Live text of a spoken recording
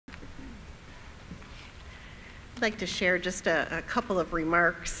like to share just a couple of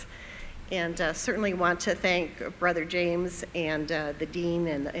remarks, and certainly want to thank Brother James and the Dean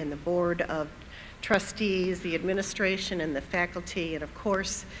and the Board of Trustees, the administration and the faculty, and of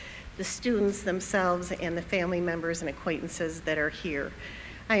course the students themselves and the family members and acquaintances that are here.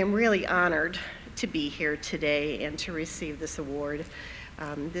 I am really honored to be here today and to receive this award.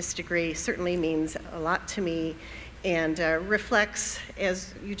 This degree certainly means a lot to me and reflects,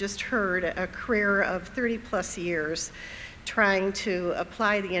 as you just heard, a career of 30+ years trying to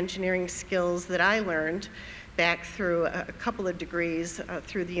apply the engineering skills that I learned back through a couple of degrees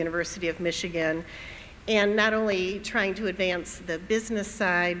through the University of Michigan, and not only trying to advance the business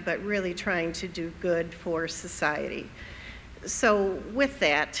side, but really trying to do good for society. So with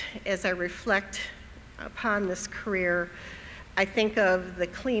that, as I reflect upon this career, I think of the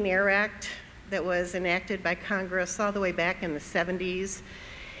Clean Air Act that was enacted by Congress all the way back in the 70s,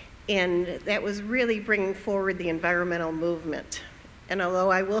 and that was really bringing forward the environmental movement. And although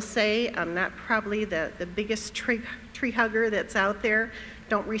I will say I'm not probably the biggest tree hugger that's out there,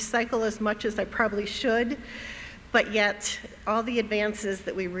 don't recycle as much as I probably should, but yet all the advances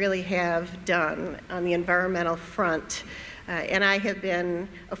that we really have done on the environmental front, and I have been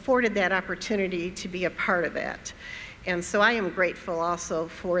afforded that opportunity to be a part of that. And so I am grateful also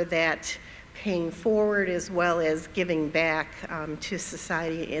for that paying forward as well as giving back to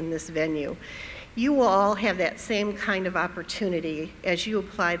society in this venue. You will all have that same kind of opportunity as you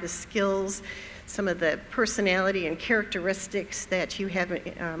apply the skills, some of the personality and characteristics that you have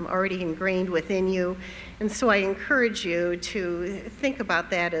already ingrained within you. And so I encourage you to think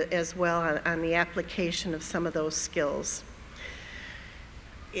about that as well on the application of some of those skills.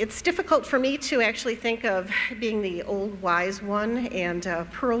 It's difficult for me to actually think of being the old wise one and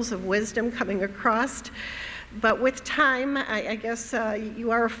pearls of wisdom coming across, but with time, I guess you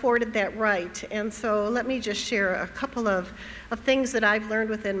are afforded that right. And so let me just share a couple of things that I've learned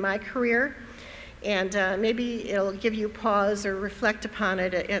within my career, and maybe it'll give you pause or reflect upon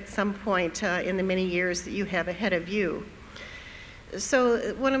it at some point in the many years that you have ahead of you.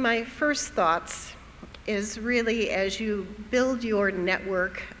 So one of my first thoughts is really, as you build your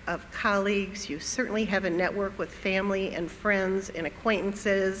network of colleagues, you certainly have a network with family and friends and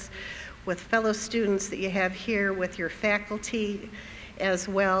acquaintances, with fellow students that you have here, with your faculty as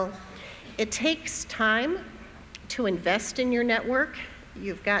well. It takes time to invest in your network.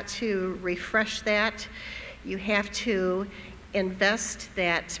 You've got to refresh that. You have to invest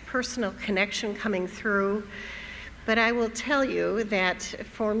that personal connection coming through. But I will tell you that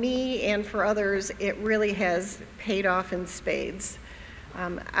for me and for others, it really has paid off in spades.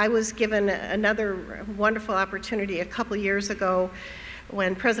 I was given another wonderful opportunity a couple years ago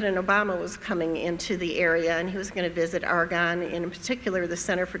when President Obama was coming into the area, and he was going to visit Argonne, and in particular the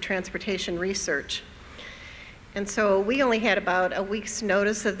Center for Transportation Research. And so we only had about a week's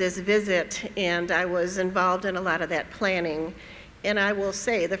notice of this visit, and I was involved in a lot of that planning. And I will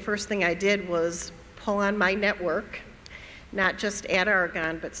say the first thing I did was pull on my network, not just at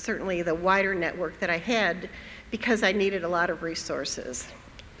Argonne, but certainly the wider network that I had, because I needed a lot of resources.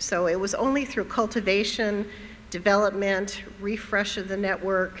 So it was only through cultivation, development, refresh of the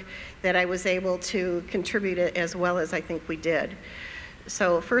network that I was able to contribute as well as I think we did.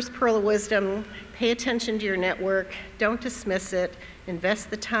 So first pearl of wisdom, pay attention to your network, don't dismiss it,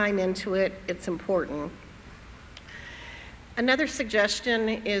 invest the time into it, it's important. Another suggestion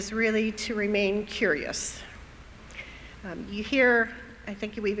is really to remain curious. You hear, I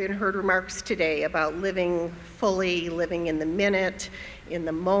think we've even heard remarks today about living fully, living in the minute, in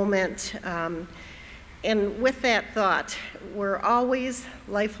the moment. And with that thought, we're always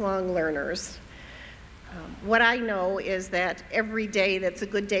lifelong learners. What I know is that every day that's a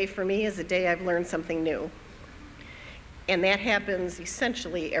good day for me is a day I've learned something new. And that happens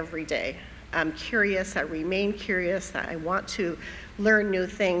essentially every day. I'm curious, I remain curious, I want to learn new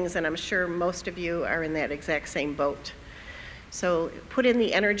things, and I'm sure most of you are in that exact same boat. So put in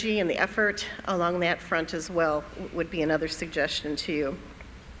the energy and the effort along that front as well, would be another suggestion to you.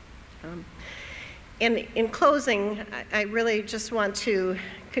 And in closing, I really just want to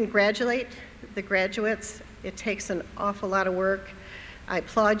congratulate the graduates. It takes an awful lot of work. I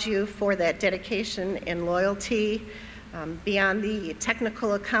applaud you for that dedication and loyalty. Beyond the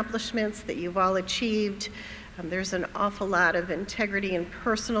technical accomplishments that you've all achieved, there's an awful lot of integrity and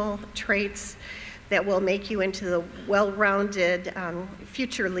personal traits that will make you into the well-rounded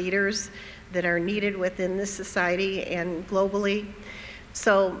future leaders that are needed within this society and globally.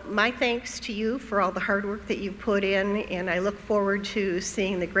 So my thanks to you for all the hard work that you've put in, and I look forward to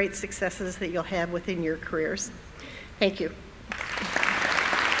seeing the great successes that you'll have within your careers. Thank you.